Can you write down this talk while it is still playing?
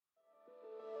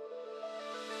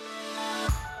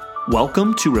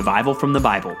Welcome to Revival from the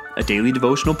Bible, a daily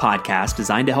devotional podcast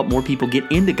designed to help more people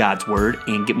get into God's Word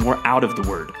and get more out of the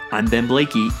Word. I'm Ben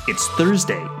Blakey. It's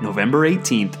Thursday, November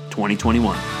 18th,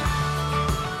 2021.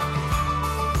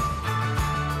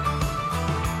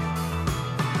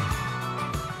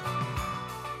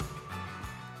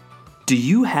 Do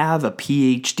you have a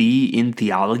PhD in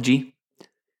theology?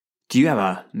 Do you have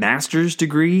a master's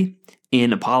degree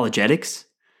in apologetics?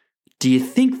 Do you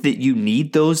think that you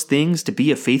need those things to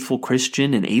be a faithful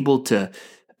Christian and able to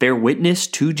bear witness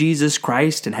to Jesus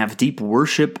Christ and have deep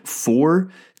worship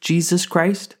for Jesus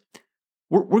Christ?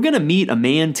 We're going to meet a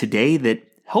man today that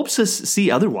helps us see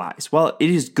otherwise. While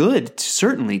it is good,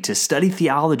 certainly, to study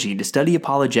theology, to study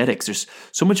apologetics, there's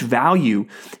so much value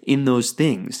in those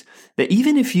things that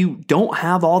even if you don't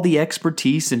have all the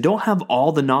expertise and don't have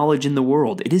all the knowledge in the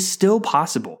world, it is still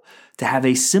possible to have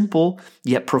a simple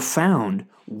yet profound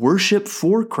worship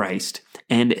for Christ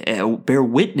and bear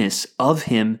witness of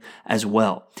Him as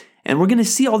well. And we're going to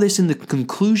see all this in the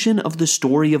conclusion of the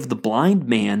story of the blind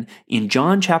man in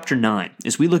John chapter 9,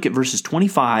 as we look at verses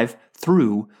 25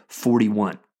 through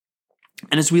 41.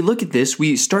 And as we look at this,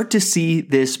 we start to see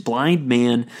this blind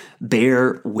man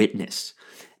bear witness.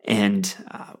 And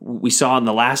we saw in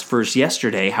the last verse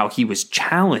yesterday how he was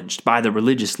challenged by the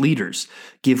religious leaders.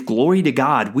 Give glory to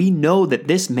God. We know that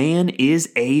this man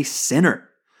is a sinner.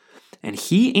 And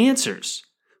he answers,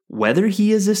 whether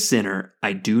he is a sinner,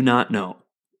 I do not know.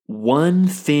 One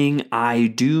thing I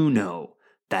do know,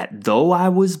 that though I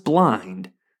was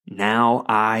blind, now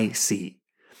I see.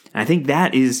 And I think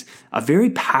that is a very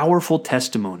powerful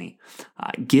testimony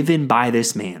given by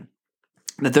this man,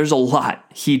 that there's a lot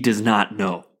he does not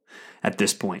know at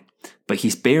this point. But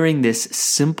he's bearing this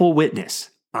simple witness.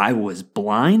 I was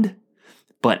blind,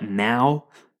 but now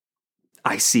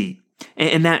I see.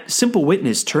 And that simple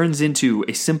witness turns into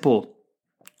a simple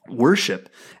worship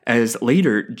as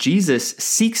later Jesus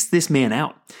seeks this man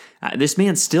out. This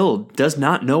man still does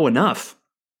not know enough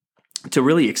to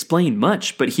really explain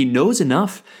much, but he knows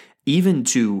enough even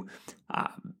to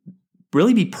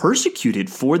really be persecuted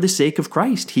for the sake of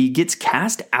Christ. He gets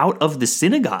cast out of the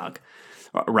synagogue,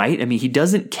 right? I mean, he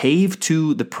doesn't cave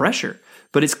to the pressure,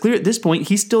 but it's clear at this point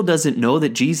he still doesn't know that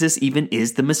Jesus even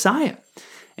is the Messiah.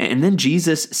 And then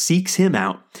Jesus seeks him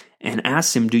out and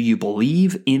asks him, do you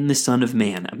believe in the Son of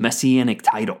Man, a messianic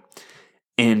title?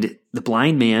 And the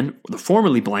blind man, the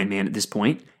formerly blind man at this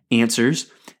point,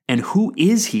 answers, and who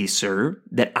is he, sir,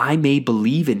 that I may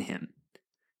believe in him?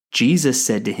 Jesus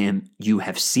said to him, you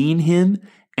have seen him,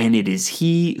 and it is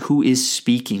he who is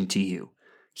speaking to you.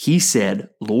 He said,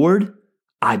 Lord,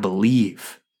 I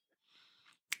believe.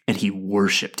 And he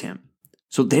worshiped him.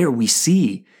 So there we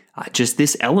see just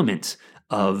this element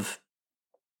of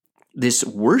this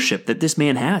worship that this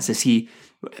man has as he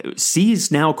sees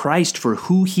now Christ for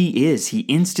who he is. He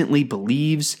instantly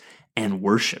believes and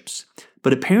worships.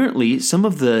 But apparently some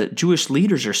of the Jewish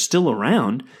leaders are still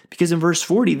around because in verse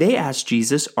 40, they asked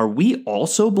Jesus, are we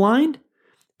also blind?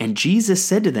 And Jesus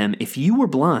said to them, if you were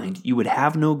blind, you would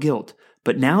have no guilt.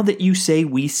 But now that you say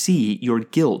we see, your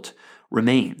guilt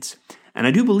remains. And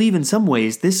I do believe in some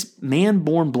ways this man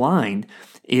born blind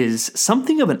is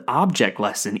something of an object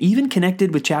lesson, even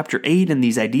connected with chapter 8 and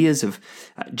these ideas of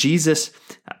Jesus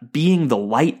being the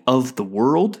light of the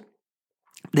world,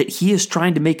 that he is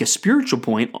trying to make a spiritual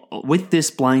point with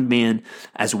this blind man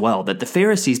as well, that the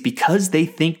Pharisees, because they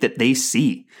think that they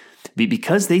see,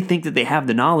 because they think that they have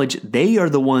the knowledge, they are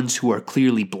the ones who are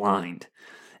clearly blind.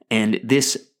 And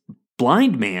this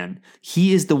blind man,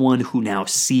 he is the one who now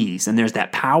sees. And there's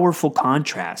that powerful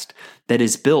contrast that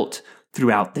is built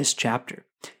throughout this chapter.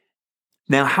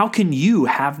 Now, how can you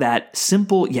have that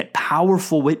simple yet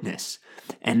powerful witness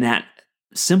and that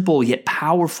simple yet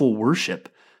powerful worship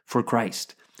for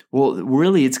Christ? Well,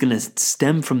 really, it's going to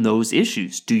stem from those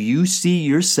issues. Do you see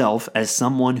yourself as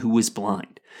someone who is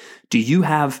blind? Do you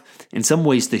have, in some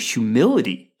ways, the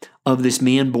humility of this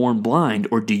man born blind,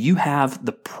 or do you have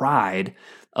the pride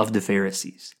of the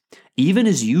Pharisees? Even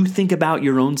as you think about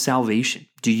your own salvation,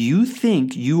 do you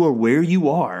think you are where you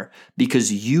are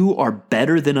because you are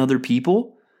better than other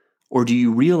people? Or do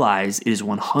you realize it is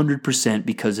 100%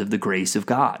 because of the grace of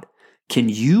God? Can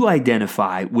you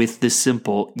identify with the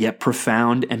simple yet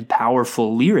profound and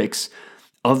powerful lyrics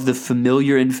of the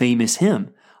familiar and famous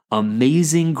hymn,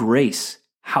 Amazing Grace,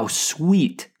 how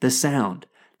sweet the sound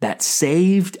that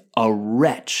saved a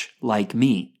wretch like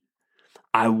me?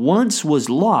 I once was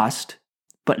lost,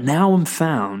 but now am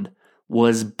found,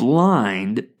 was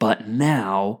blind, but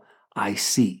now I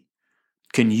see.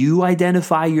 Can you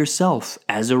identify yourself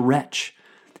as a wretch?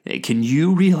 Can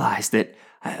you realize that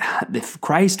if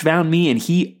Christ found me and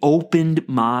he opened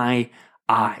my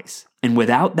eyes. And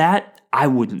without that, I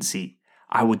wouldn't see.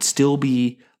 I would still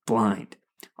be blind.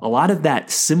 A lot of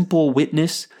that simple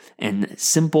witness and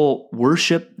simple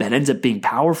worship that ends up being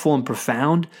powerful and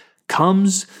profound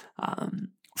comes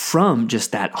from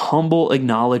just that humble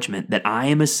acknowledgement that I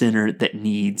am a sinner that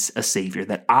needs a Savior,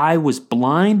 that I was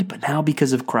blind, but now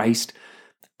because of Christ,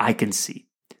 I can see.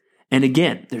 And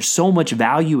again, there's so much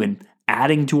value in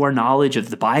adding to our knowledge of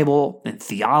the Bible and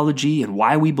theology and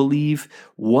why we believe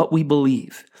what we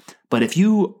believe. But if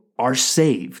you are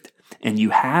saved and you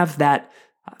have that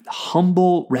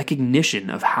humble recognition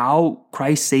of how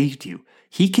Christ saved you,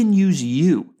 He can use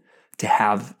you to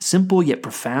have simple yet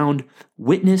profound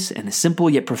witness and a simple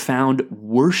yet profound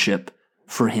worship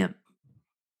for Him.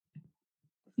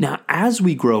 Now, as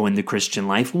we grow in the Christian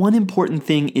life, one important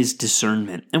thing is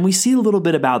discernment. And we see a little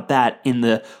bit about that in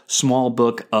the small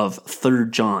book of 3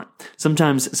 John.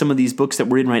 Sometimes some of these books that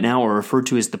we're in right now are referred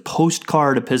to as the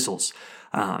postcard epistles,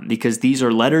 because these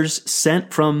are letters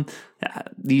sent from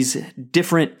these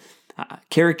different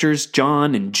characters,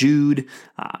 John and Jude,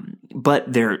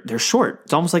 but they're short.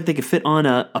 It's almost like they could fit on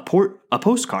a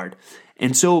postcard.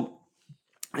 And so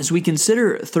as we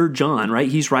consider 3 John, right,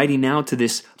 he's writing now to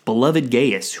this beloved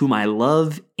Gaius, whom I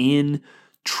love in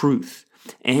truth.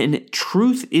 And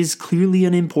truth is clearly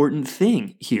an important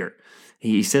thing here.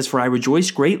 He says, "For I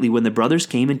rejoiced greatly when the brothers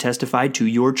came and testified to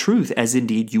your truth, as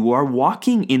indeed you are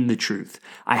walking in the truth.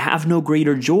 I have no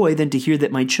greater joy than to hear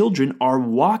that my children are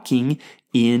walking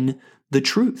in the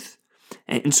truth."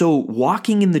 And so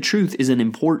walking in the truth is an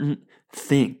important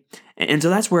thing. And so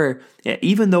that's where,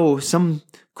 even though some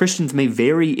Christians may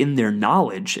vary in their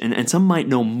knowledge, and some might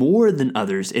know more than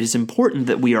others, it is important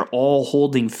that we are all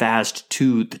holding fast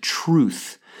to the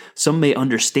truth. Some may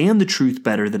understand the truth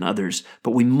better than others,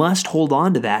 but we must hold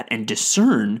on to that and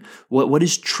discern what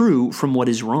is true from what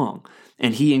is wrong.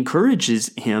 And he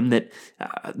encourages him that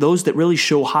those that really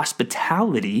show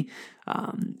hospitality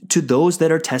to those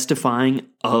that are testifying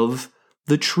of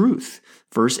the truth.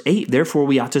 Verse 8, "Therefore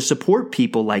we ought to support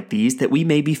people like these, that we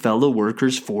may be fellow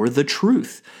workers for the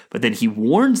truth." But then he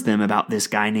warns them about this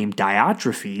guy named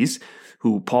Diotrephes,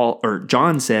 who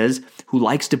John says, who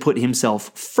likes to put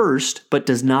himself first, but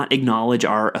does not acknowledge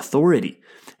our authority.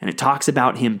 And it talks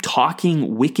about him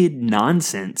talking wicked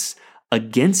nonsense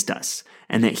against us,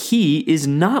 and that he is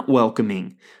not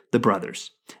welcoming the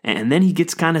brothers. And then he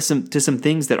gets kind of to some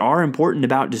things that are important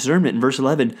about discernment. In verse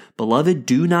 11, "Beloved,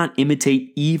 do not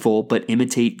imitate evil, but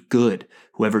imitate good.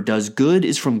 Whoever does good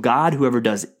is from God. Whoever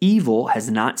does evil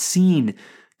has not seen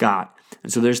God."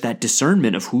 And so there's that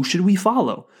discernment of who should we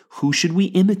follow? Who should we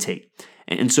imitate?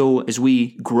 And so as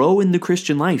we grow in the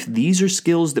Christian life, these are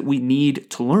skills that we need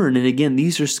to learn. And again,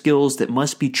 these are skills that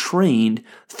must be trained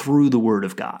through the Word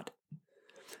of God.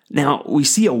 Now, we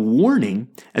see a warning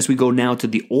as we go now to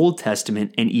the Old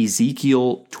Testament in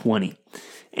Ezekiel 20.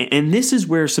 And this is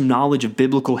where some knowledge of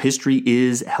biblical history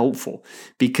is helpful,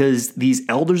 because these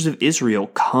elders of Israel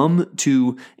come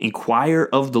to inquire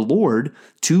of the Lord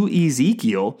to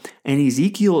Ezekiel, and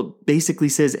Ezekiel basically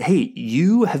says, "Hey,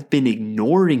 you have been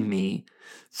ignoring me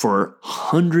for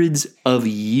hundreds of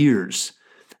years,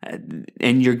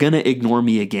 and you're going to ignore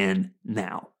me again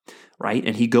now." Right?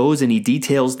 And he goes and he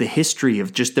details the history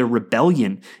of just their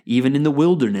rebellion, even in the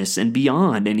wilderness and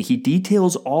beyond. And he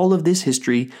details all of this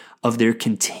history of their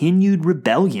continued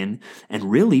rebellion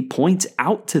and really points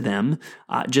out to them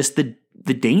just the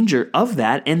danger of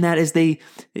that. And that is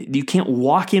you can't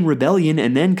walk in rebellion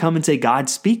and then come and say, "God,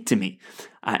 speak to me."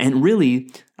 And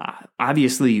really,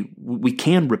 obviously, we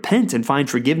can repent and find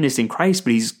forgiveness in Christ,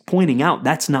 but he's pointing out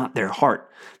that's not their heart.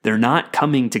 They're not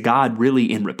coming to God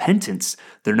really in repentance.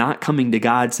 They're not coming to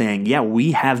God saying, "Yeah,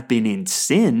 we have been in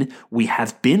sin. We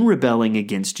have been rebelling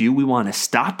against you. We want to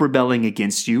stop rebelling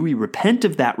against you. We repent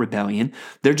of that rebellion."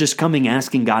 They're just coming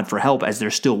asking God for help as they're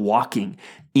still walking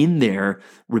in their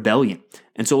rebellion.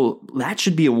 And so that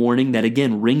should be a warning that,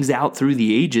 again, rings out through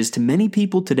the ages to many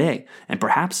people today, and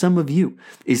perhaps some of you.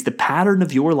 Is the pattern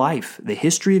of your life, the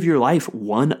history of your life,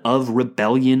 one of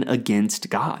rebellion against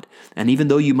God? And even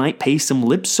though you might pay some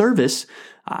lip service,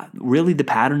 really the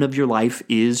pattern of your life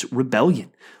is rebellion.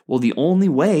 Well, the only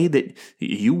way that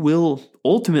you will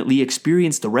ultimately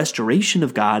experience the restoration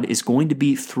of God is going to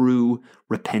be through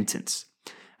repentance.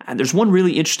 And there's one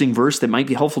really interesting verse that might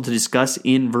be helpful to discuss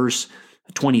in verse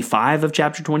 25 of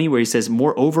chapter 20, where he says,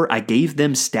 "Moreover, I gave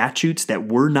them statutes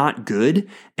that were not good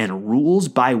and rules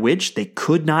by which they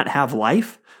could not have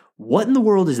life." What in the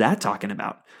world is that talking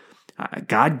about?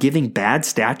 God giving bad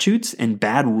statutes and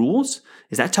bad rules?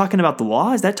 Is that talking about the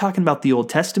law? Is that talking about the Old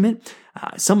Testament?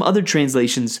 Some other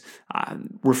translations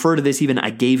refer to this even, I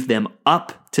gave them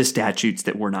up to statutes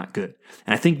that were not good.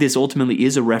 And I think this ultimately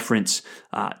is a reference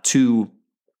to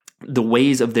the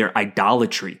ways of their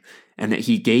idolatry, and that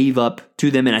he gave up to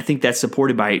them. And I think that's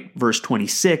supported by verse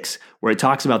 26, where it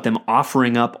talks about them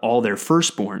offering up all their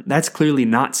firstborn. That's clearly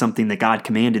not something that God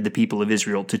commanded the people of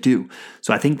Israel to do.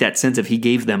 So I think that sense of he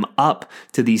gave them up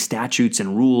to these statutes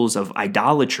and rules of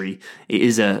idolatry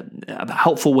is a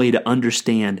helpful way to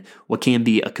understand what can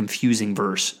be a confusing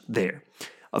verse there.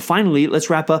 Finally, let's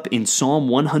wrap up in Psalm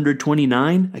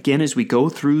 129, again, as we go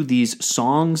through these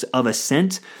songs of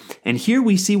ascent. And here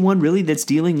we see one really that's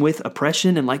dealing with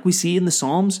oppression. And like we see in the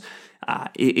Psalms,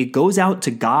 it goes out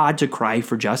to God to cry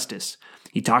for justice.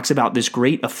 He talks about this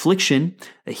great affliction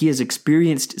that he has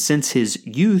experienced since his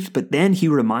youth, but then he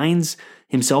reminds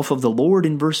himself of the Lord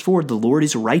in verse 4. The Lord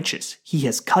is righteous. He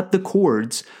has cut the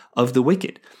cords of the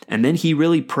wicked. And then he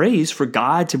really prays for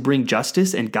God to bring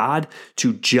justice and God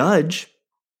to judge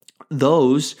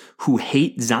those who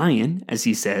hate Zion, as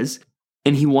he says,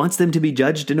 and he wants them to be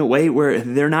judged in a way where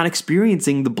they're not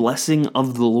experiencing the blessing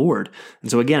of the Lord.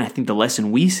 And so again, I think the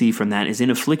lesson we see from that is in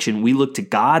affliction, we look to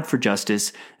God for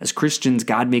justice. As Christians,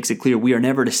 God makes it clear we are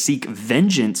never to seek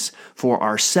vengeance for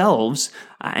ourselves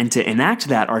and to enact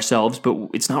that ourselves, but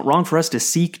it's not wrong for us to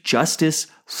seek justice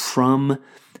from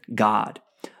God.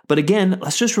 But again,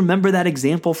 let's just remember that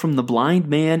example from the blind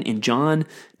man in John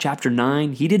chapter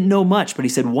 9. He didn't know much, but he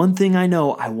said, one thing I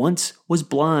know, I once was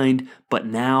blind, but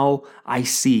now I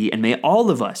see. And may all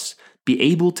of us be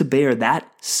able to bear that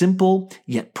simple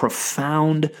yet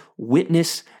profound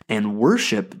witness and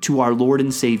worship to our Lord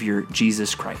and Savior,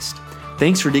 Jesus Christ.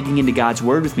 Thanks for digging into God's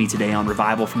Word with me today on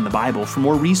Revival from the Bible. For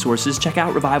more resources, check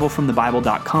out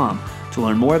revivalfromthebible.com. To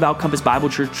learn more about Compass Bible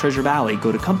Church Treasure Valley,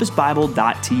 go to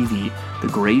compassbible.tv. The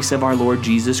grace of our Lord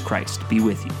Jesus Christ be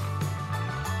with you.